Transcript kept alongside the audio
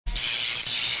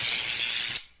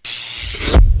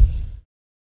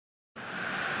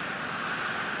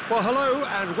Well, hello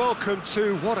and welcome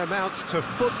to what amounts to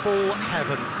football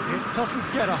heaven. It doesn't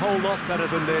get a whole lot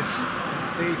better than this.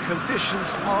 The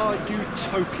conditions are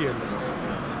utopian.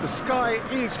 The sky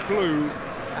is blue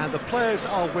and the players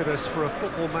are with us for a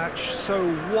football match so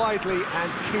widely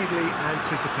and keenly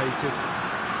anticipated.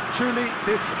 Truly,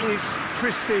 this is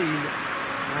pristine,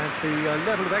 and the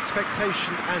level of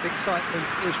expectation and excitement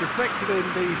is reflected in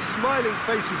the smiling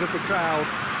faces of the crowd.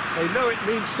 They know it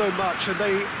means so much, and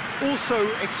they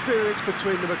also experience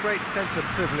between them a great sense of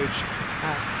privilege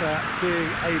at being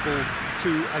able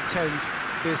to attend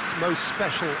this most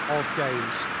special of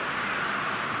games.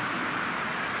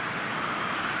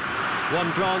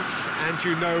 One glance and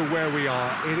you know where we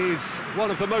are. It is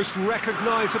one of the most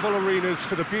recognisable arenas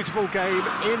for the beautiful game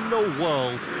in the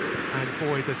world, and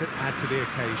boy does it add to the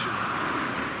occasion.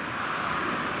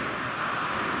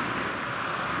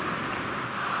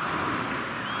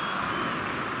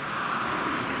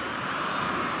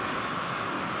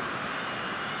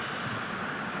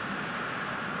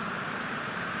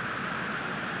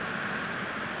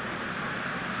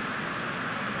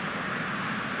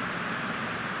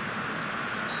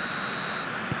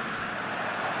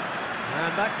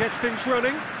 And that gets things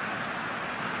running.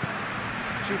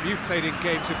 Jim, you've played in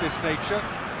games of this nature.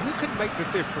 Who can make the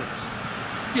difference?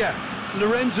 Yeah,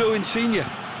 Lorenzo Insigne.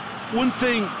 One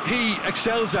thing he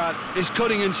excels at is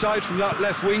cutting inside from that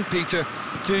left wing, Peter,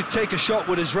 to take a shot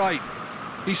with his right.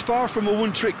 He's far from a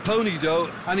one-trick pony,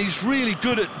 though, and he's really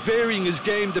good at varying his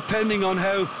game depending on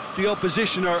how the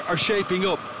opposition are shaping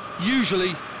up.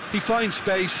 Usually, he finds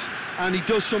space, and he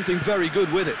does something very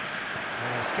good with it.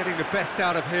 Yes, getting the best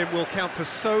out of him will count for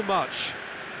so much.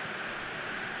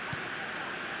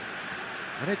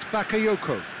 And it's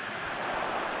Bakayoko.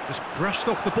 Just brushed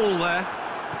off the ball there.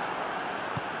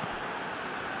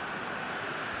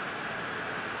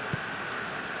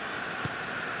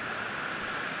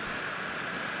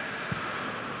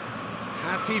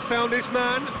 Has he found his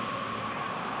man?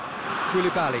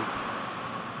 Koulibaly.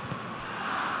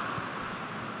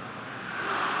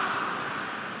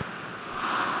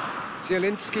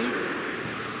 Zielinski,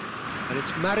 and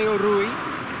it's Mario Rui.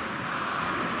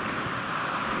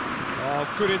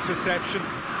 Oh, good interception.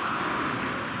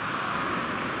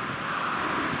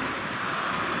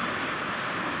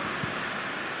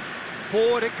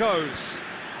 Forward it goes.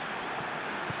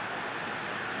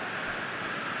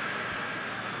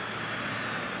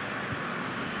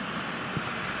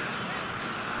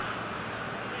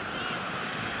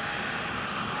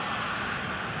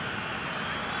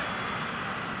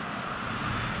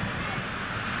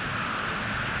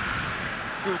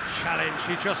 Good challenge,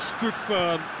 he just stood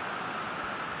firm.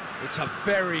 It's a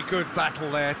very good battle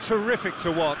there, terrific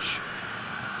to watch.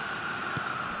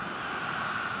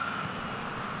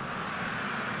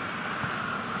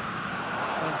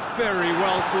 Done very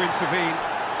well to intervene.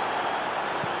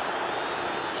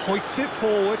 Hoists it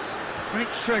forward,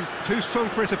 great strength, too strong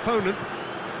for his opponent.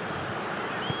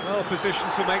 Well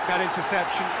positioned to make that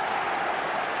interception.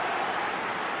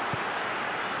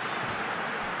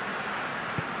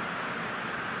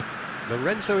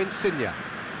 Lorenzo Insigne.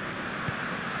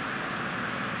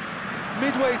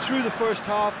 Midway through the first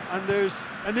half, and there's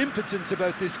an impotence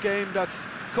about this game that's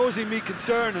causing me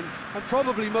concern, and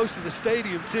probably most of the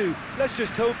stadium too. Let's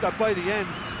just hope that by the end,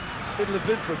 it'll have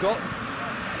been forgotten.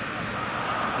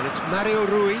 And it's Mario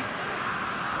Rui.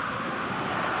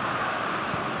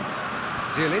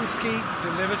 Zielinski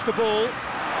delivers the ball.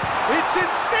 It's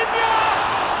Insigne!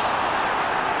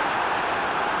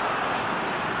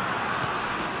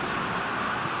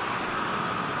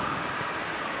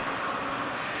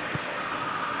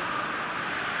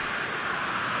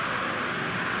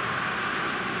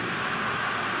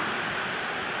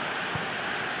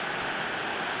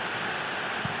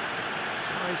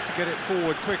 Tries to get it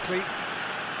forward quickly.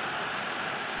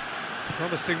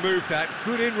 Promising move that,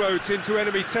 good inroads into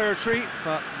enemy territory,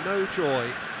 but no joy.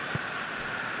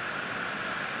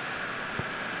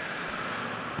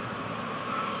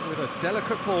 With a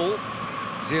delicate ball,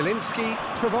 Zielinski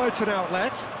provides an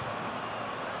outlet.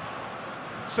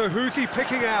 So who's he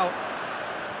picking out?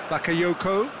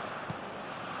 Bakayoko.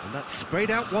 And that's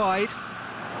sprayed out wide.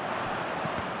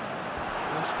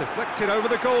 Just deflected over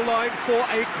the goal line for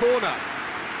a corner.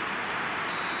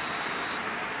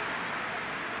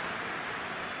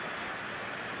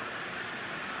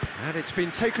 And it's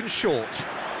been taken short.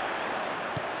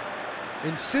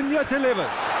 Insigne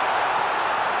delivers.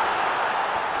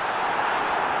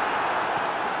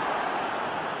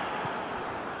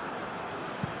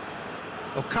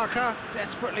 Okaka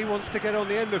desperately wants to get on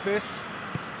the end of this.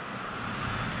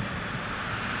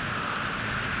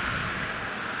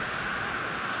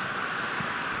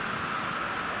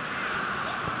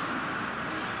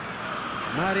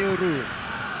 Mario Rui.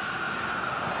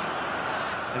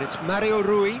 And it's Mario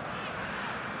Rui.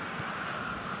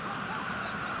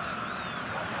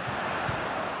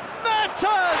 Mertens!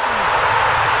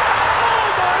 Oh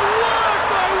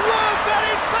my word, that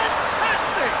is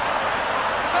fantastic!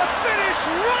 A finish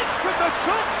right from the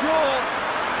top draw.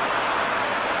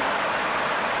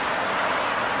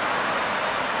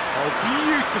 Oh,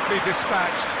 beautifully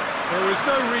dispatched. There was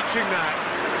no reaching that.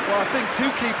 Well, I think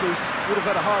two keepers would have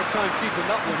had a hard time keeping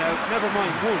that one out, never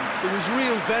mind one. There was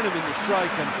real venom in the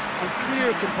strike and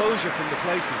clear composure from the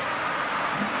placement.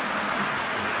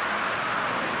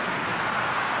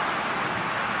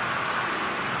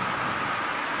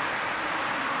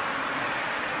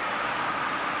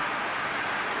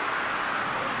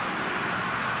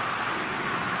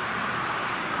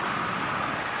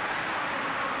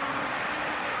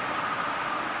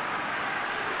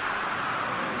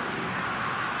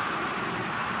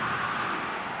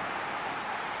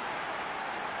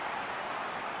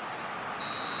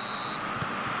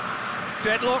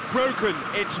 Deadlock broken,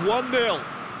 it's 1-0.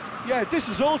 Yeah, this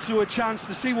is also a chance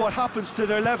to see what happens to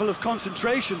their level of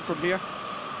concentration from here.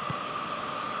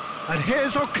 And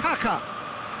here's Okaka.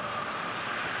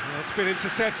 It's been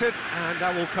intercepted, and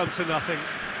that will come to nothing.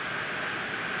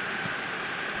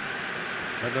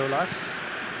 Manolas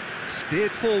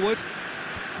steered forward.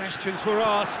 Questions were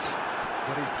asked,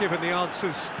 but he's given the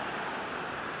answers.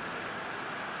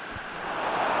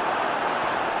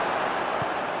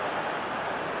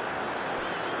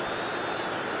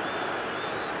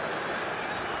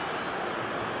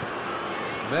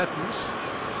 Mertens.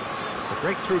 The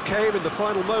breakthrough came in the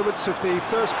final moments of the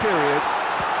first period.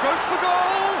 Goes for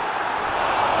goal!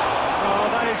 Oh,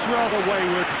 that is rather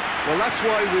wayward. Well, that's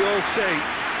why we all say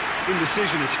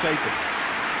indecision is fatal.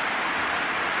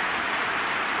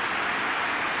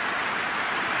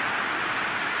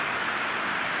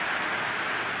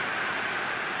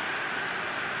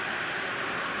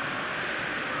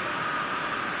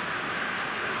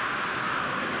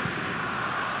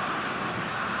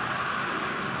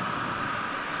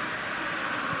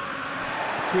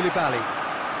 Koulibaly.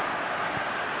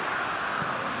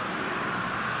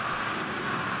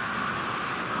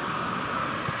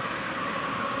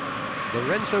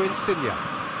 Lorenzo Insigne.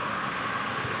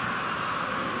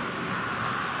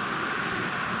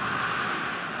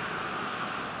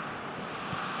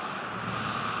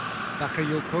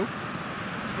 Bakayoko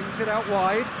kings it out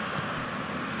wide.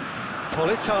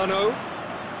 Politano.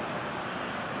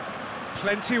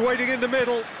 Plenty waiting in the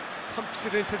middle. Pumps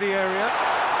it into the area.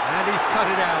 And he's cut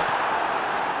it out.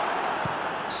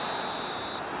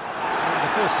 And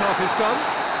the first half is done.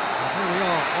 And here we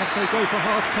are, off they go for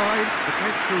half-time. The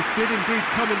breakthrough did indeed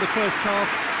come in the first half,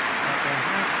 but there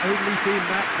has only been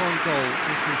that one goal.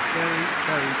 It was very,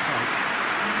 very tight.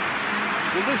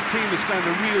 Well, this team has found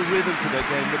a real rhythm to their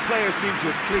game. The players seem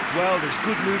to have clicked well. There's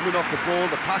good movement off the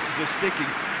ball. The passes are sticking.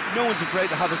 No one's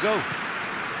afraid to have a go.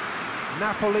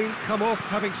 Napoli come off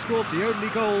having scored the only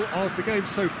goal of the game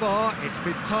so far. It's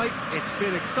been tight, it's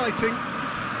been exciting.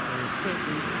 There is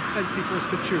certainly plenty for us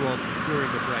to chew on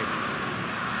during the break.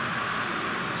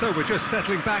 So we're just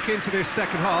settling back into this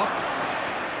second half.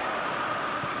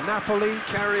 Napoli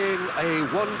carrying a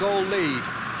one-goal lead.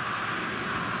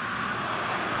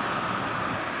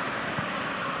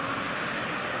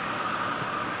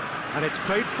 And it's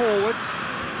played forward,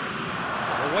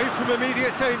 away from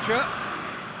immediate danger.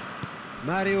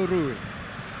 Mario Rui.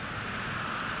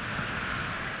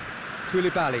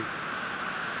 Koulibaly.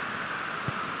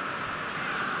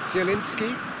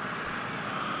 Zielinski.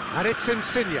 And it's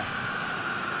Insigne.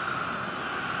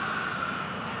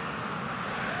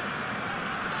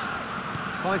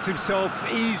 Finds himself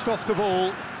eased off the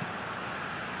ball.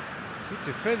 Good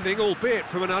defending, albeit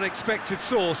from an unexpected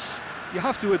source. You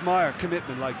have to admire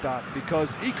commitment like that,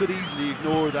 because he could easily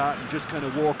ignore that and just kind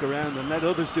of walk around and let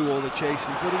others do all the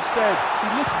chasing, but instead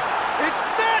he looks... It's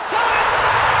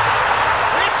Mertens!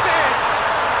 It's in!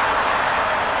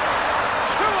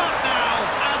 2 up now,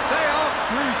 and they are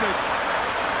cruising.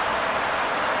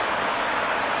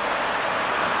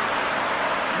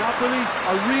 Napoli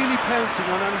are really pouncing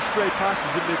on any stray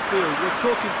passes in midfield. We're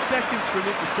talking seconds from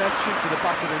interception to the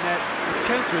back of the net. It's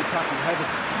counter-attacking heaven.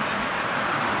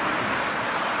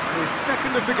 His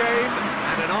second of the game,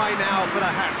 and an eye now for the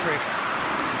hat-trick.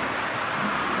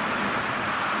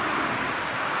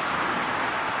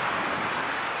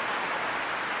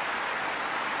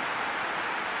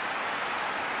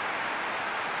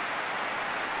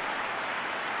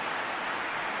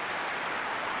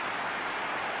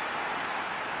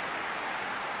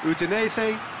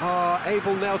 Udinese are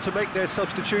able now to make their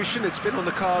substitution. It's been on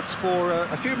the cards for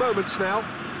a few moments now.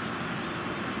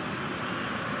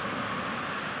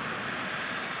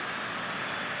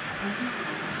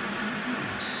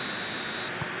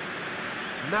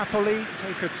 Napoli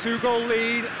take a 2-goal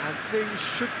lead, and things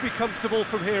should be comfortable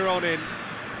from here on in.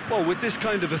 Well, with this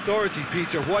kind of authority,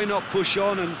 Peter, why not push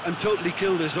on and totally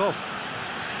kill this off?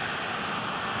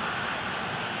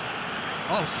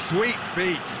 Oh, sweet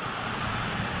feet.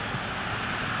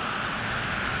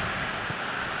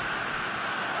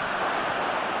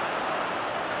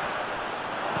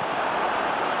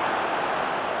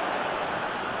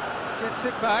 Gets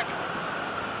it back.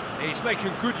 He's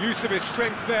making good use of his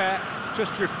strength there,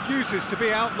 just refuses to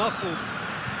be out-muscled.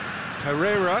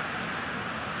 Torreira.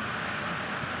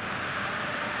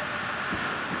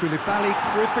 Koulibaly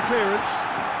with the clearance.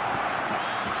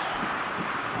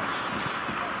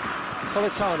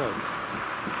 Politano.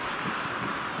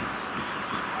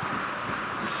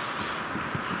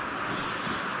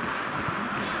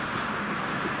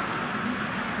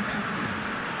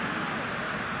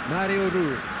 Mario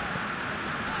Rui.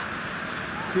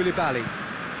 Koulibaly.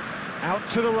 Out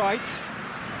to the right.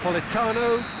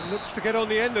 Politano looks to get on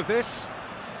the end of this.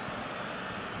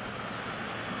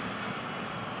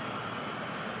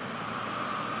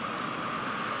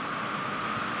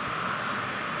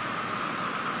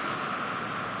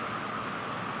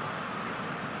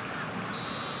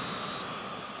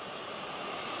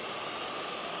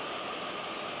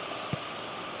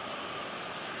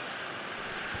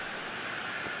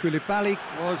 Koulibaly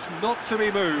was not to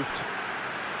be moved.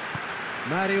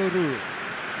 Mario Rui.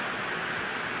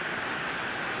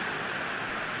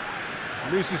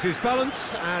 Loses his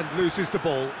balance and loses the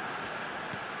ball.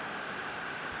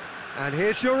 And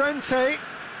here's Llorente.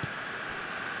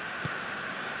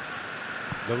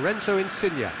 Lorenzo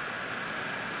Insigne.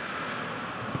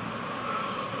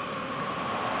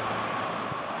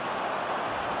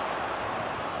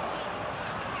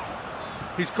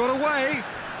 He's got away.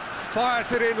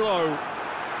 Fires it in low.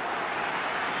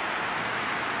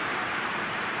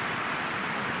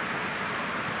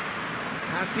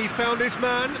 Has he found his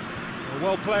man?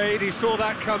 Well played, he saw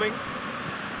that coming.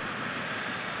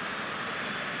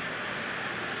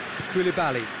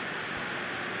 Koulibaly.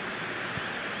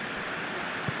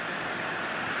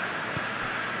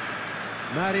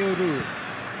 Mario Rui.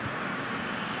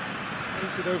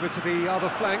 Plays it over to the other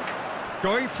flank.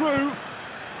 Going through.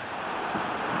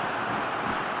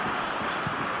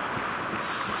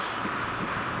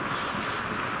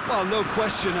 Well, no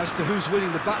question as to who's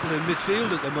winning the battle in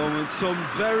midfield at the moment. Some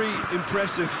very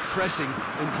impressive pressing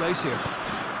in place here.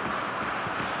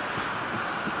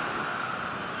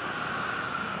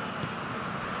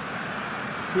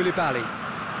 Koulibaly.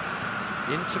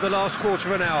 Into the last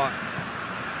quarter of an hour.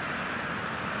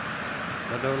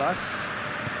 Manolas.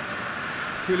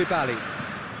 Koulibaly.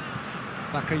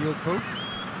 Bakayoko.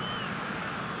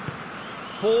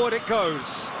 Forward it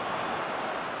goes.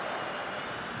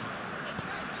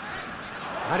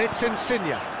 And it's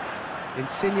Insigne.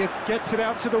 Insigne gets it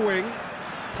out to the wing.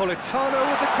 Politano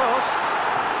with the cross.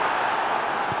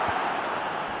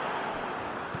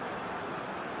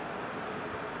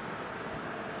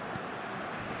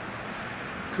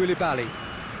 Koulibaly.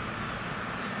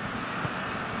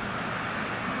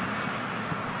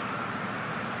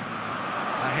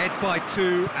 Ahead by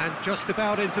 2 and just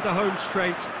about into the home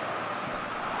straight.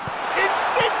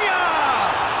 Insigne!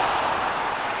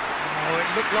 Oh, it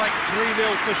looked like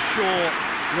 3-0 for sure.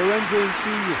 Lorenzo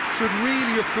Insigne should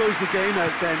really have closed the game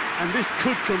out then, and this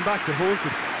could come back to haunt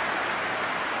him.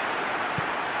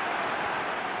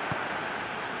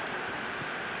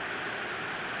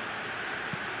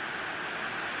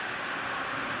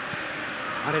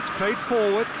 And it's played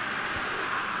forward.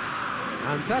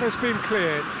 And that has been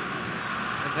cleared.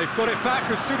 And they've got it back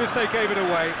as soon as they gave it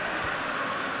away.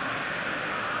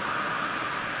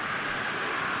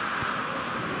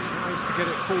 Tries to get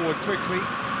it forward quickly.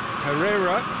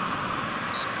 Torreira.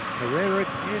 Torreira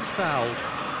is fouled.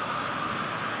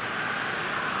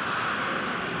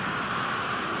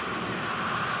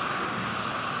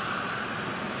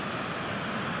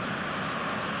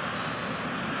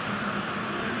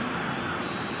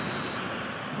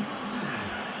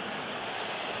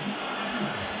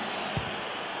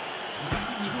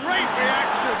 Great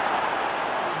reaction.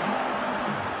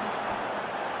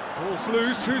 Ball's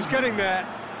loose, who's getting there?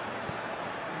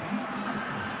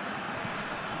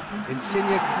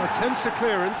 Insigne attempts a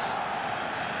clearance.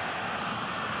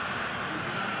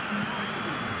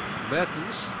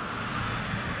 Mertens.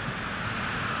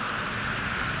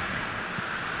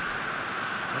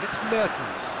 And it's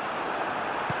Mertens.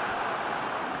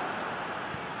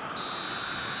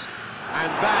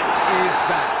 And that is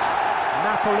that.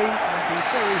 Napoli will be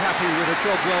very happy with a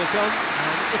job well done,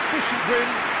 an efficient win,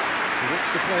 for which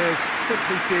the players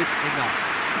simply did enough.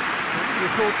 Your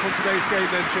thoughts on today's game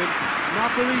then, Jim?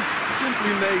 Napoli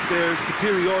simply made their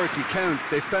superiority count.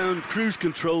 They found cruise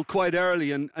control quite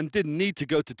early and didn't need to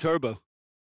go to turbo.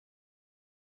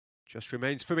 Just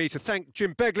remains for me to thank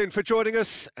Jim Beglin for joining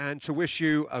us and to wish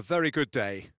you a very good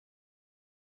day.